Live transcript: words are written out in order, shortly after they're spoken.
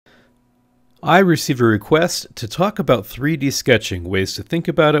I received a request to talk about 3D sketching, ways to think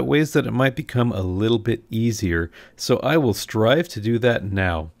about it, ways that it might become a little bit easier. So I will strive to do that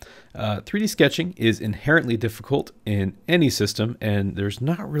now. 3D sketching is inherently difficult in any system, and there's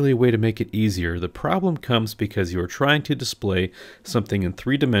not really a way to make it easier. The problem comes because you are trying to display something in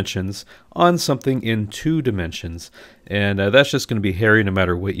 3 dimensions on something in 2 dimensions, and that's just going to be hairy no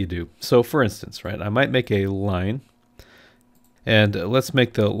matter what you do. So for instance, right, I might make a line, and let's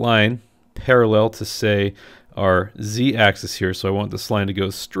make the line parallel to, say, our z-axis here. So I want this line to go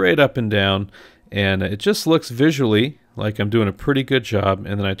straight up and down, and it just looks visually like I'm doing a pretty good job,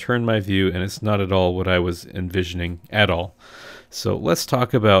 and then I turn my view and it's not at all what I was envisioning at all. So let's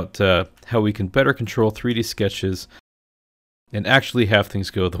talk about how we can better control 3D sketches and actually have things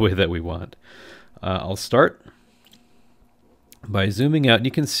go the way that we want. I'll start by zooming out, and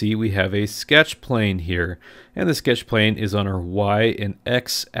you can see we have a sketch plane here, and the sketch plane is on our Y and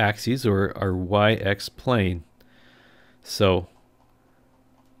X axes, or our YX plane. So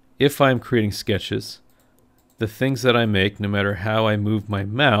if I'm creating sketches, the things that I make, no matter how I move my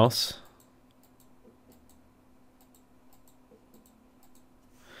mouse,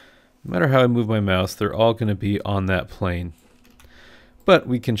 they're all going to be on that plane. But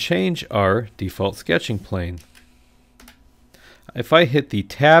we can change our default sketching plane. If I hit the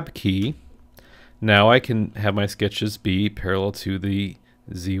Tab key, now I can have my sketches be parallel to the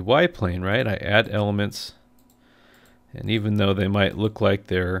ZY plane, right? I add elements, and even though they might look like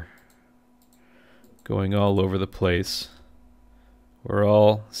they're going all over the place, we're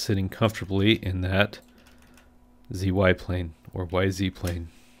all sitting comfortably in that ZY plane or YZ plane.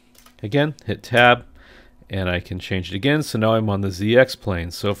 Again, hit Tab, and I can change it again, so now I'm on the ZX plane.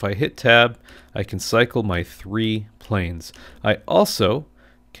 So if I hit Tab, I can cycle my 3 planes. I also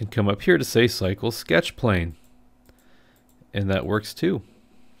can come up here to say cycle sketch plane, and that works too.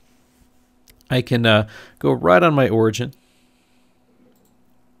 I can go right on my origin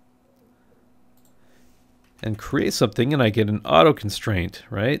and create something, and I get an auto constraint,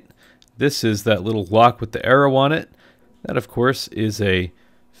 right? This is that little lock with the arrow on it. That, of course, is a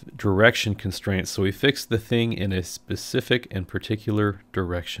direction constraint, so we fix the thing in a specific and particular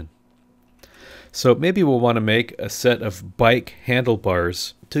direction. So maybe we'll want to make a set of bike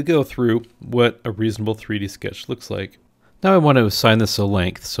handlebars to go through what a reasonable 3D sketch looks like. Now I want to assign this a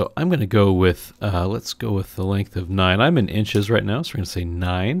length, so I'm going to go with, let's go with the length of 9. I'm in inches right now, so we're going to say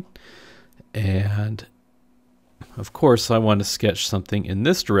 9. And of course I want to sketch something in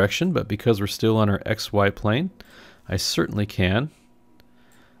this direction, but because we're still on our XY plane, I certainly can.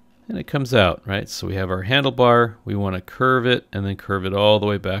 And it comes out, right? So we have our handlebar, we want to curve it, and then curve it all the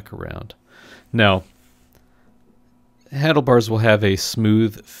way back around. Now, handlebars will have a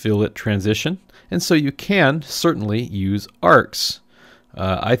smooth fillet transition, and so you can certainly use arcs.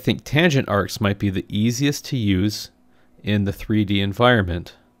 I think tangent arcs might be the easiest to use in the 3D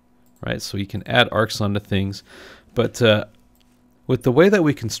environment, right? So you can add arcs onto things, but with the way that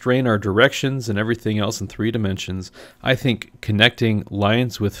we constrain our directions and everything else in 3 dimensions, I think connecting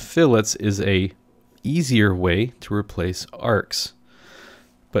lines with fillets is a easier way to replace arcs.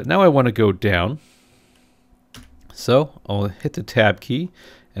 But now I want to go down, so I'll hit the Tab key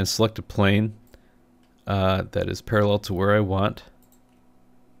and select a plane that is parallel to where I want,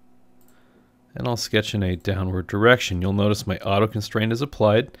 and I'll sketch in a downward direction. You'll notice my auto constraint is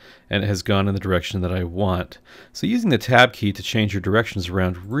applied and it has gone in the direction that I want. So using the Tab key to change your directions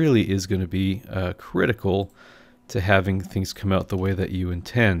around really is going to be critical to having things come out the way that you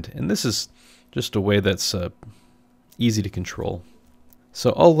intend. And this is just a way that's easy to control.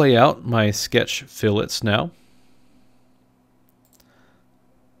 So I'll lay out my sketch fillets now.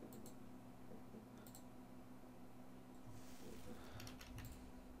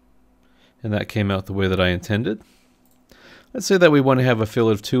 And that came out the way that I intended. Let's say that we want to have a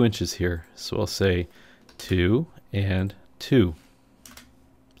fillet of 2 inches here. So I'll say 2 and 2.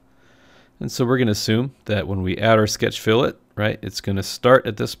 And so we're going to assume that when we add our sketch fillet, right, it's going to start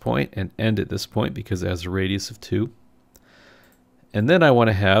at this point and end at this point because it has a radius of 2. And then I want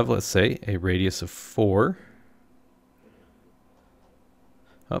to have, let's say, a radius of 4.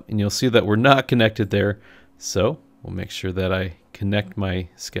 Oh, and you'll see that we're not connected there. So we'll make sure that I connect my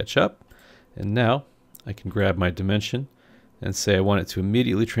sketch up. And now I can grab my dimension and say I want it to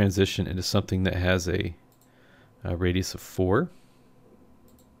immediately transition into something that has a radius of 4.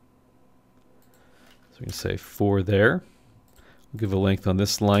 So we can say 4 there. We'll give a length on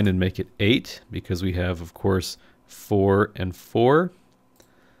this line and make it 8 because we have, of course, 4 and 4.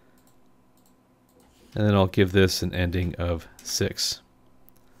 And then I'll give this an ending of 6.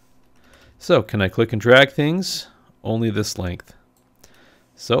 So can I click and drag things? Only this length.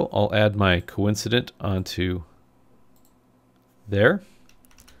 So I'll add my coincident onto there.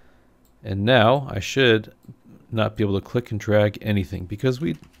 And now I should not be able to click and drag anything because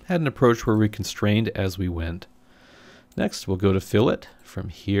we had an approach where we constrained as we went. Next, we'll go to fillet from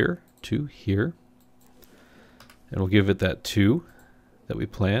here to here. And we'll give it that 2 that we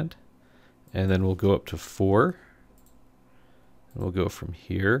planned. And then we'll go up to 4. And we'll go from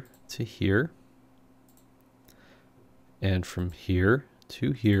here to here. And from here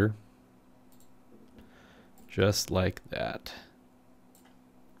to here. Just like that.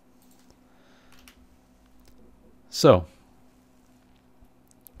 So,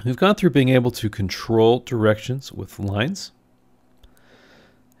 we've gone through being able to control directions with lines.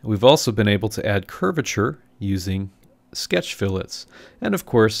 We've also been able to add curvature using sketch fillets. And of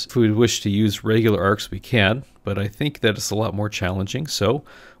course, if we wish to use regular arcs, we can, but I think that it's a lot more challenging. So,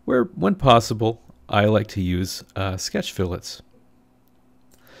 when possible, I like to use sketch fillets.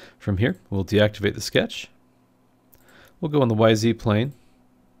 From here, we'll deactivate the sketch. We'll go on the YZ plane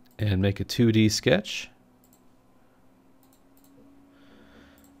and make a 2D sketch.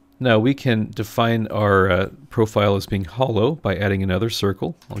 Now we can define our profile as being hollow by adding another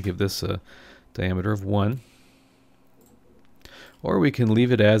circle. I'll give this a diameter of 1. Or we can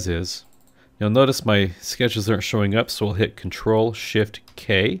leave it as is. You'll notice my sketches aren't showing up, so I'll hit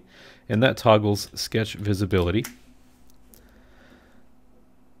Control-Shift-K, and that toggles sketch visibility.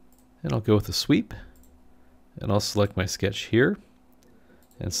 And I'll go with a sweep, and I'll select my sketch here,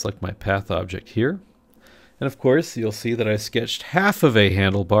 and select my path object here. And of course, you'll see that I sketched half of a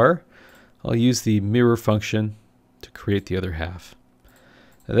handlebar. I'll use the mirror function to create the other half.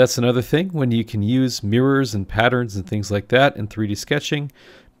 Now that's another thing, when you can use mirrors and patterns and things like that in 3D sketching,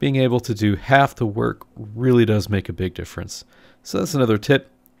 being able to do half the work really does make a big difference. So that's another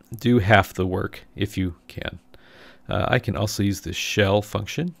tip, do half the work if you can. I can also use the shell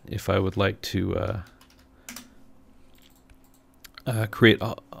function if I would like to create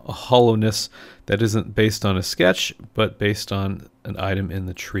a hollowness that isn't based on a sketch, but based on an item in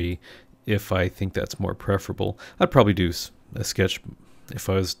the tree. If I think that's more preferable, I'd probably do a sketch if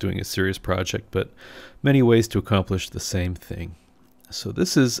I was doing a serious project, but many ways to accomplish the same thing. So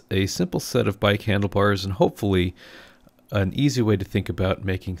this is a simple set of bike handlebars and hopefully an easy way to think about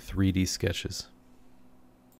making 3D sketches.